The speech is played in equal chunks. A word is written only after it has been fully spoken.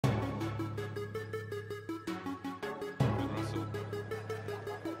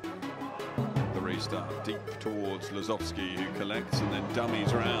restart. Deep towards Lazowski, who collects and then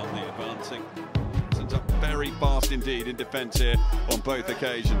dummies around the advancing. Sends up very fast indeed in defence here on both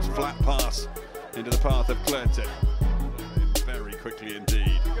occasions. Flat pass into the path of Clertet. Very quickly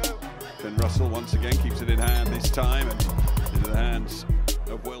indeed. Finn Russell once again keeps it in hand this time and into the hands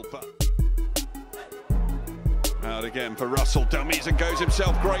of Wilper. Out again for Russell, dummies and goes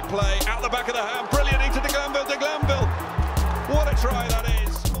himself. Great play out the back of the hand. Brilliant into De Glanville. De Glanville. What a try that is.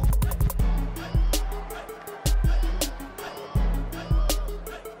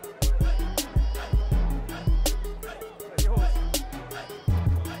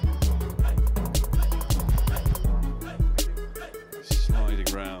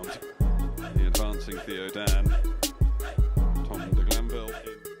 Sliding round the advancing Theo Dan. Tom De Glanville.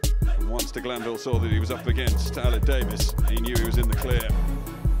 And once De Glanville saw that he was up against Aled Davis, he knew he was in the clear.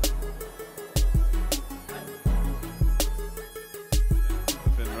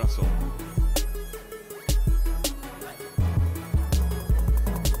 Finn Russell.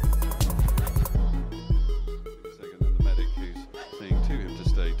 Second, and the medic who's seeing to him to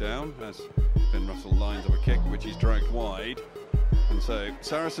stay down as Finn Russell lines up a kick which he's dragged wide. And so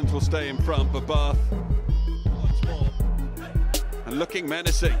Saracens will stay in front, but Bath once more. And looking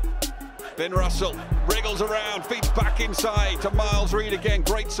menacing. Finn Russell wriggles around, feeds back inside to Miles Reed again.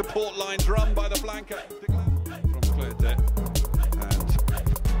 Great support lines run by the flanker. From Clertet. And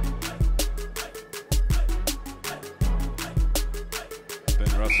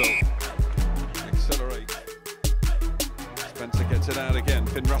Finn Russell accelerates. Spencer gets it out again.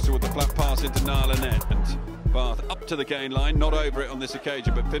 Finn Russell with the flat pass into Narlanet. And Bath up to the gain line, not over it on this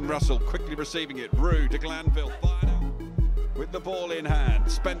occasion, but Finn Russell quickly receiving it. Rue De Glanville fired out with the ball in hand.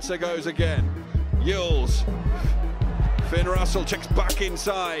 Spencer goes again. Yules. Finn Russell checks back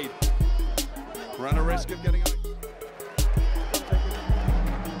inside. Ran a risk of getting...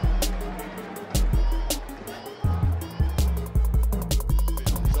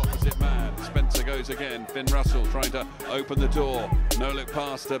 His opposite man. Spencer goes again. Finn Russell trying to open the door. No look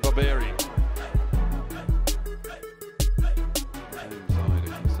past to Barbarian.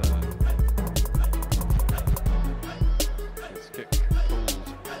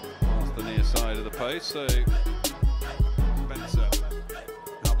 Side of the post, so Spencer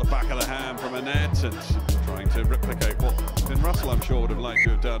out the back of the hand from a net and trying to replicate what Finn Russell I'm sure would have liked to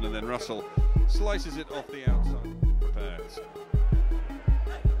have done, and then Russell slices it off the outside, prepares,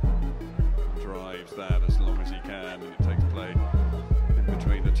 drives that as long as he can, and it takes play in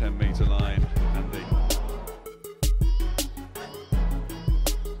between the 10-metre line and the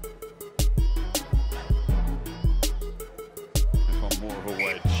this one more of a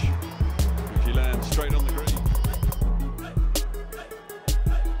wedge. He lands straight on the green.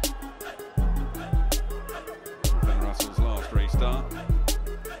 Finn Russell's last restart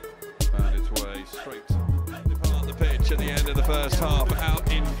found its way straight depart the pitch at the end of the first half,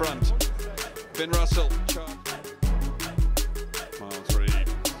 out in front. Finn Russell, Miles Reed,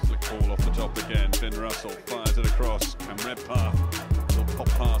 slick ball off the top again. Finn Russell fires it across, and Redpath will pop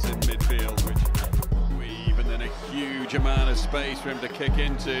pass in midfield, which and then a huge amount of space for him to kick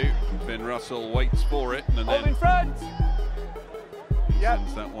into. Finn Russell waits for it, and then in front. He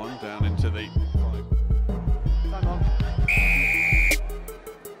sends that one down into the Time on.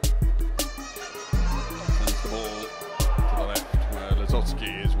 Sends the ball to the left where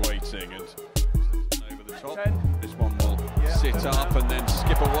Lazowski is waiting, and over the top. 10. This one will sit up and then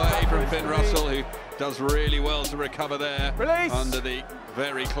skip away from Finn Russell, who does really well to recover there. Release. Under the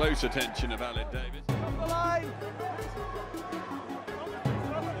very close attention of Aled Davis. Up the line.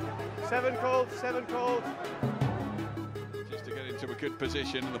 7 called, 7 called. Just to get into a good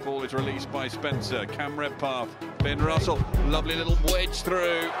position, and the ball is released by Spencer. Cam Redpath, Finn Russell, lovely little wedge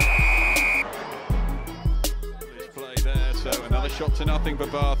through. This play there, so another shot to nothing for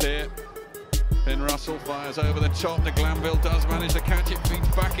Bath here. Finn Russell fires over the top. De Glanville does manage to catch it, feeds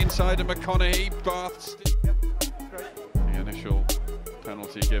back inside to McConaughey. Bath. The initial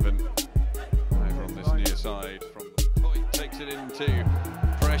penalty given over on this near side from the point, takes it into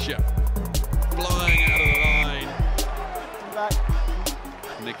pressure, flying out of the line. Back.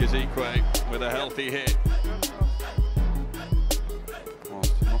 Nick Ezekwe with a healthy hit.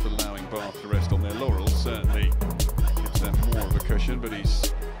 Whilst not allowing Bath to rest on their laurels, certainly gives them more of a cushion, but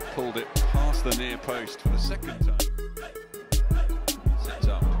he's pulled it past the near post for the second time. Sets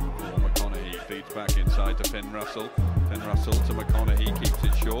up for McConaughey, feeds back inside to Finn Russell. Finn Russell to McConaughey, keeps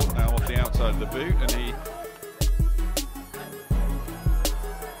it short, now off the outside of the boot, and he...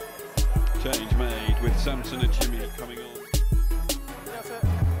 Change made with Samson and Jimmy coming on.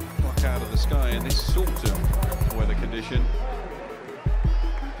 Pluck out of the sky in this sort of weather condition.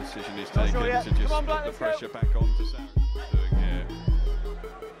 decision is taken to just Come on, put the let's pressure go. back on to Saracens. Doing here.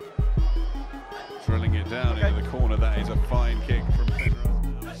 Drilling it down into the corner. That is a fine kick from Finn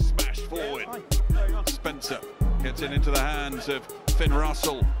Russell. Smashed forward. Spencer gets it into the hands of Finn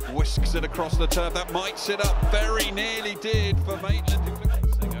Russell. Whisks it across the turf. That might sit up. Very nearly did for Maitland.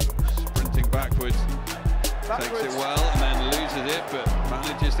 Sprinting backwards. Takes it well and then loses it, but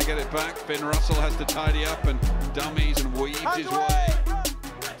manages to get it back. Finn Russell has to tidy up and dummies and weaves his way.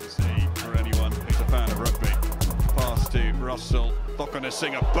 To see for anyone who's a fan of rugby. Pass to Russell.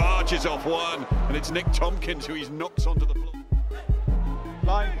 Singer barges off one, and it's Nick Tompkins who he knocks onto the floor.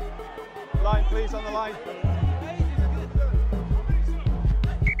 Line, please, on the line.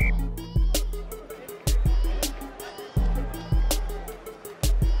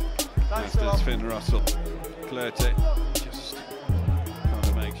 As does Finn Russell. Cleared it.